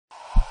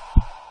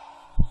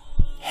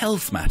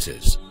health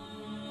matters.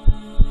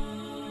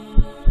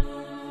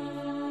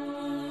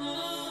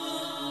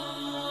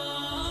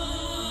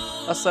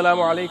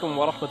 Assalamu alaikum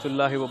wa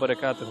rahmatullahi wa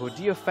barakatuhu.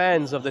 Dear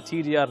fans of the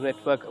TDR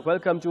network,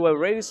 welcome to a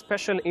very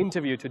special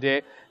interview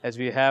today as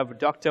we have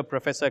Dr.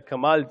 Professor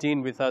Kemal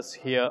Deen with us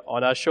here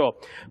on our show.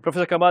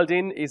 Professor Kemal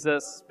Deen is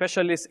a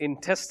specialist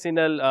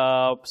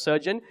intestinal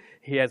surgeon.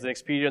 He has an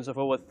experience of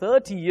over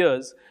 30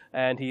 years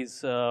and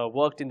he's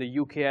worked in the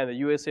UK and the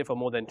USA for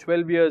more than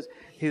 12 years.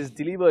 He's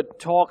delivered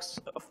talks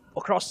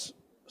across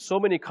so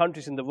many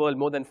countries in the world,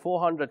 more than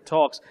 400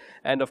 talks,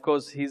 and of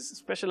course his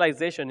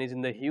specialization is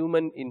in the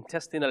human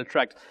intestinal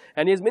tract,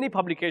 and he has many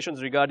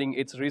publications regarding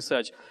its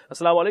research.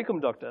 Assalamu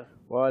alaikum, doctor.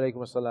 Wa alaikum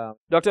assalam.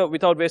 Doctor,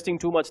 without wasting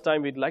too much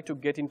time, we'd like to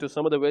get into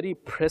some of the very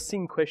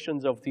pressing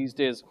questions of these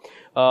days.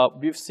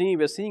 We're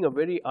seeing a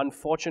very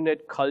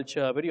unfortunate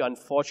culture, a very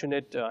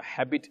unfortunate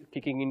habit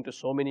kicking into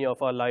so many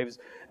of our lives,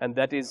 and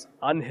that is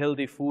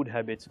unhealthy food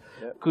habits.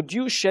 Yep. Could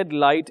you shed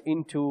light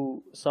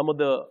into some of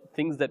the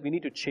things that we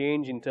need to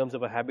change in terms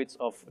of our habits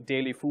of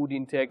daily food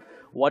intake,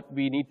 what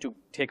we need to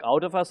take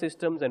out of our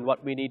systems and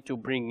what we need to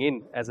bring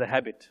in as a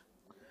habit?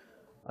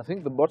 I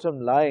think the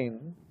bottom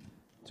line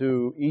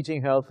to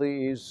eating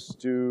healthy is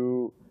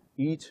to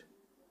eat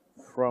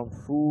from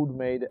food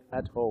made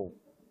at home.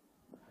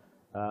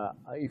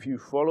 If you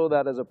follow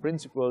that as a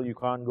principle, you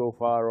can't go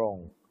far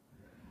wrong.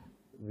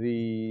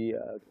 The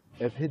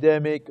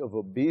epidemic of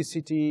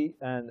obesity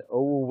and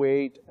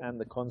overweight and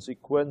the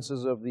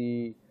consequences of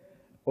the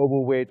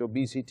overweight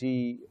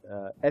obesity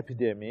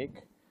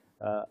epidemic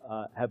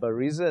have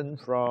arisen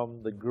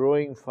from the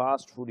growing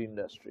fast food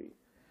industry.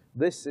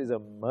 This is a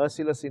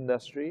merciless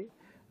industry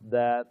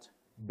that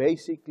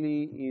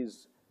basically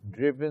is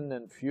driven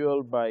and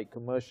fueled by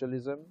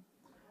commercialism.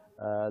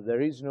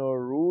 There is no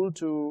rule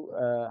to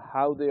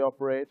how they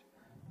operate.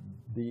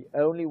 The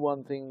only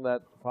one thing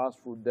that fast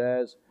food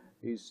does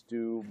is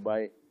to,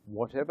 by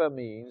whatever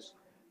means,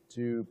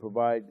 to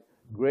provide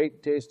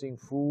great tasting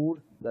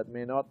food that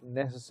may not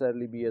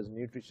necessarily be as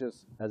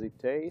nutritious as it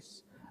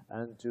tastes,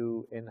 and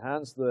to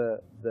enhance the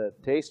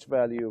taste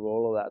value of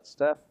all of that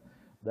stuff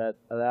that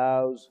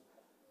allows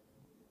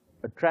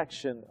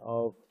attraction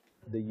of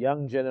the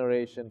young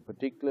generation,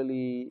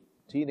 particularly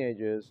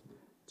teenagers,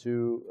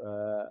 to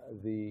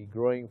the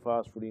growing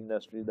fast food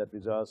industry that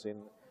results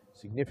in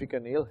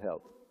significant ill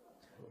health.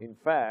 In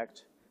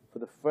fact, for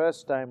the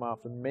first time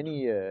after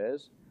many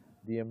years,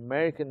 the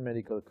American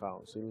Medical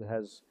Council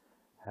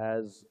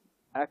has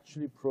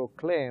actually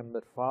proclaimed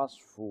that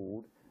fast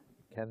food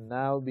can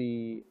now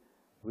be,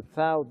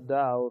 without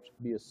doubt,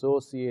 be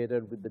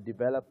associated with the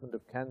development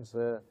of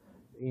cancer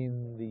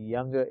in the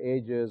younger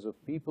ages of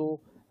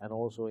people and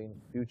also in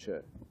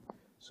future.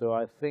 So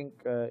I think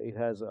it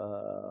has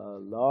a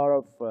lot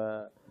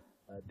of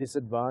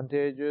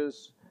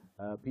disadvantages.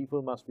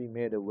 People must be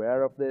made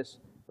aware of this,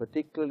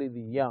 particularly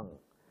the young.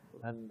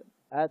 And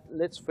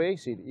let's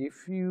face it,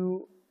 if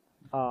you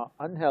are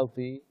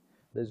unhealthy,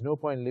 there's no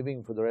point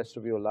living for the rest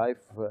of your life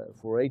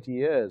for 80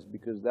 years,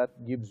 because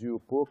that gives you a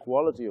poor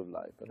quality of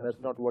life, and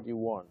that's not what you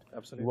want.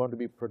 Absolutely. You want to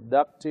be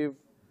productive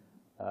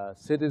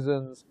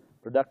citizens,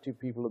 productive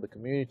people of the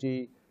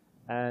community,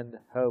 and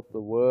help the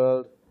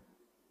world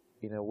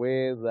in a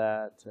way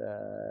that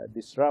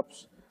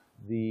disrupts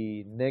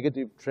the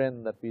negative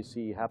trend that we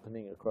see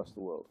happening across the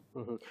world.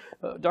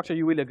 Mm-hmm. Doctor,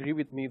 you will agree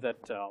with me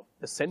that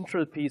the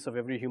central piece of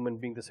every human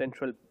being, the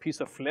central piece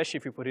of flesh,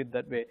 if you put it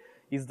that way,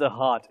 is the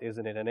heart,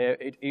 isn't it? And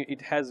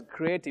it has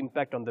great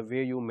impact on the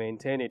way you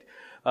maintain it.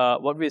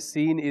 What we're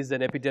seeing is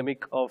an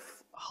epidemic of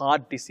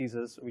heart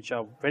diseases, which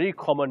are very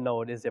common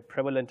nowadays. They're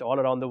prevalent all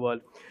around the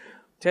world.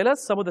 Tell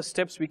us some of the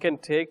steps we can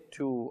take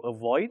to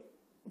avoid,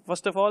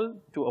 first of all,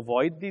 to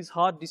avoid these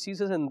heart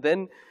diseases, and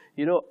then,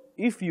 you know,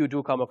 if you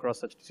do come across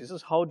such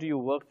diseases, how do you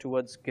work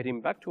towards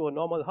getting back to a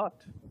normal heart?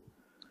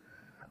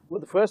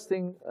 Well, the first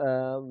thing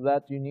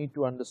that you need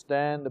to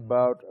understand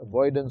about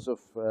avoidance of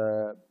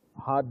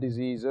heart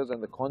diseases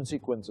and the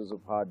consequences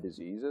of heart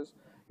diseases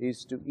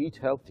is to eat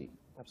healthy.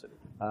 Absolutely.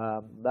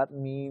 That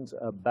means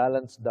a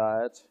balanced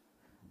diet,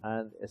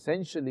 and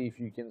essentially if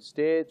you can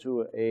stay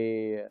to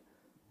a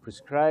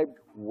prescribed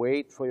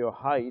weight for your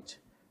height,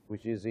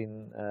 which is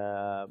in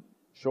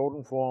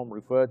shortened form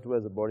referred to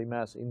as the body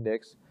mass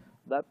index,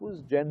 that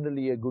was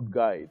generally a good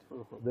guide.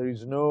 Mm-hmm. There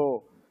is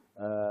no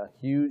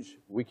huge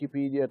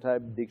Wikipedia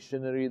type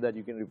dictionary that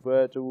you can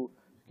refer to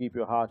keep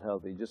your heart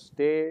healthy. Just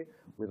stay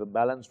with a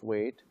balanced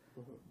weight,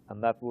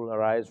 and that will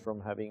arise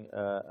from having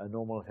a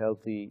normal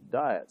healthy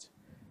diet.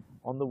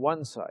 On the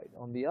one side.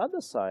 On the other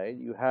side,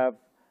 you have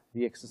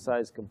the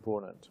exercise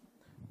component.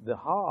 The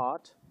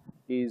heart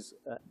is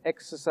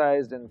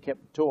exercised and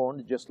kept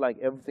toned, just like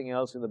everything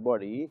else in the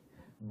body,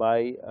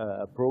 by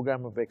a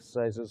program of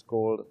exercises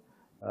called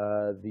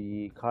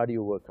the cardio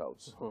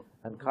workouts.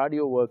 And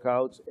cardio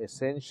workouts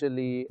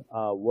essentially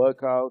are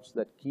workouts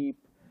that keep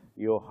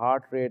your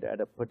heart rate at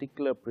a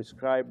particular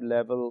prescribed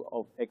level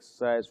of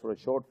exercise for a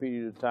short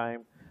period of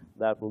time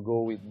that will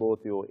go with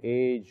both your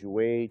age,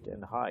 weight,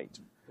 and height.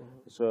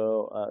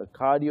 So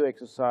cardio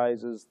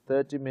exercises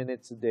 30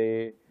 minutes a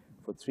day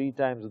for 3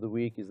 times of the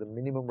week is the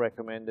minimum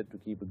recommended to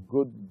keep a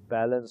good,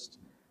 balanced,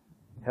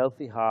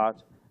 healthy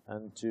heart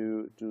and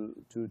to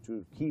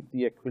keep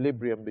the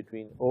equilibrium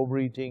between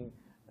overeating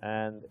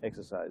and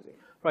exercising.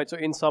 Right. So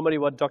in summary,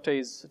 what doctor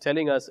is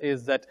telling us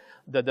is that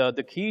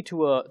the key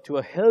to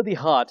a healthy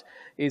heart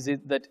is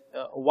that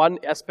one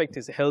aspect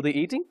is healthy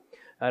eating,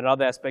 and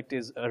another aspect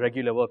is a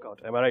regular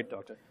workout. Am I right,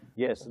 doctor?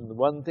 Yes, and the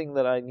one thing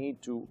that I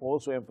need to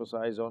also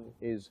emphasize on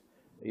is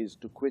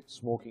to quit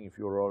smoking if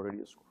you're already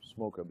a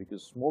smoker,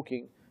 because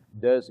smoking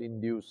does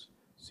induce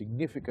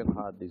significant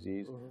heart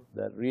disease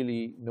that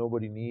really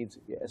nobody needs,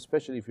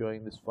 especially if you're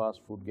in this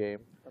fast food game.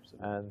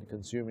 Absolutely. And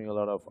consuming a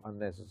lot of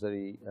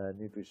unnecessary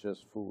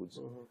nutritious foods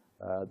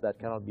that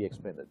cannot be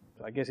expended.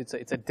 I guess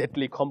it's a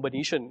deadly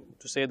combination,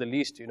 to say the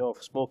least, you know,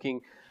 of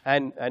smoking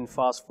and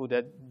fast food,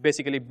 that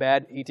basically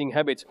bad eating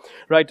habits.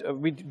 Right,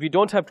 we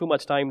don't have too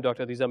much time,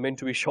 doctor. These are meant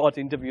to be short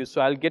interviews,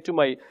 so I'll get to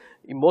my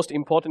most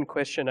important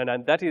question,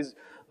 and that is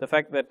the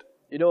fact that,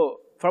 you know,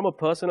 from a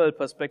personal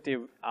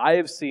perspective,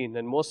 I've seen,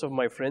 and most of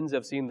my friends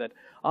have seen, that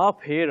our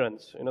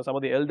parents, you know, some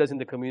of the elders in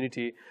the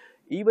community,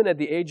 even at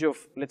the age of,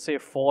 let's say,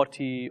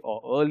 40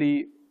 or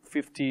early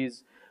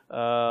 50s,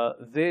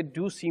 they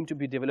do seem to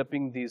be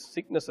developing these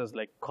sicknesses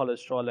like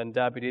cholesterol and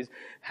diabetes,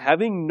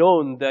 having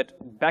known that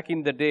back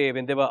in the day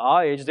when they were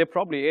our age, they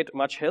probably ate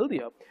much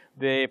healthier.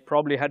 They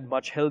probably had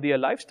much healthier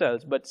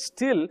lifestyles, but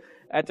still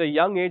at a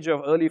young age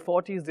of early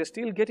 40s, they're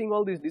still getting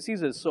all these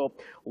diseases. So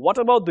what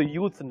about the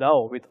youth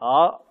now with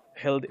our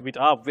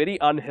very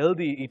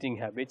unhealthy eating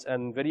habits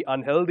and very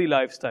unhealthy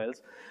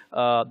lifestyles?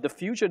 The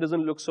future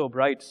doesn't look so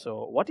bright.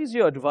 So what is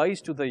your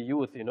advice to the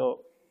youth? You know,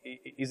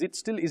 is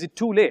it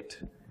too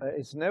late?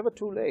 It's never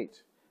too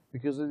late,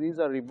 because these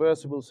are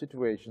reversible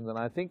situations, and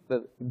I think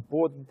the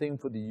important thing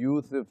for the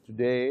youth of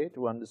today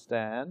to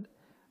understand,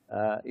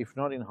 if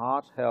not in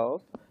heart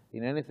health,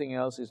 in anything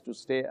else, is to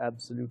stay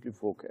absolutely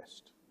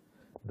focused.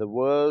 The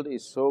world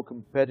is so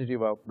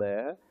competitive out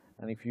there,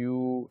 and if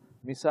you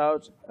miss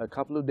out a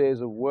couple of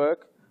days of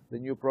work,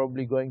 then you're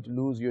probably going to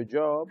lose your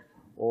job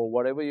or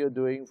whatever you're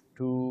doing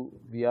to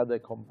the other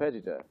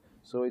competitor.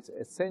 So it's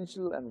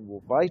essential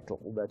and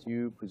vital that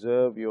you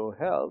preserve your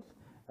health,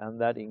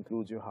 and that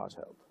includes your heart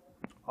health.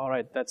 All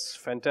right, that's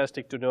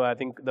fantastic to know. I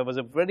think there was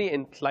a very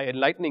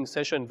enlightening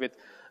session with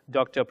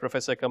Dr.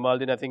 Professor Kemal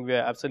Deen. I think we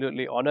are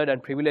absolutely honored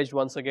and privileged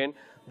once again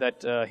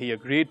that he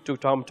agreed to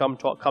come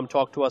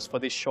talk to us for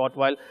this short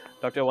while.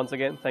 Doctor, once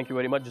again, thank you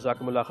very much.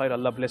 Jazakumullah khair.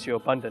 Allah bless you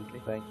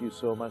abundantly. Thank you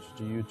so much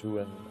to you too,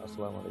 and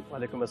assalamu alaikum. Wa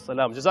alaikum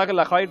assalam.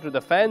 Jazakallah khair to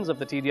the fans of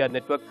the TDR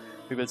network.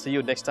 We will see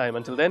you next time.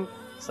 Until then,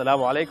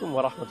 assalamu alaikum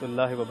wa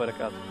rahmatullahi wa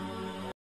barakatuh.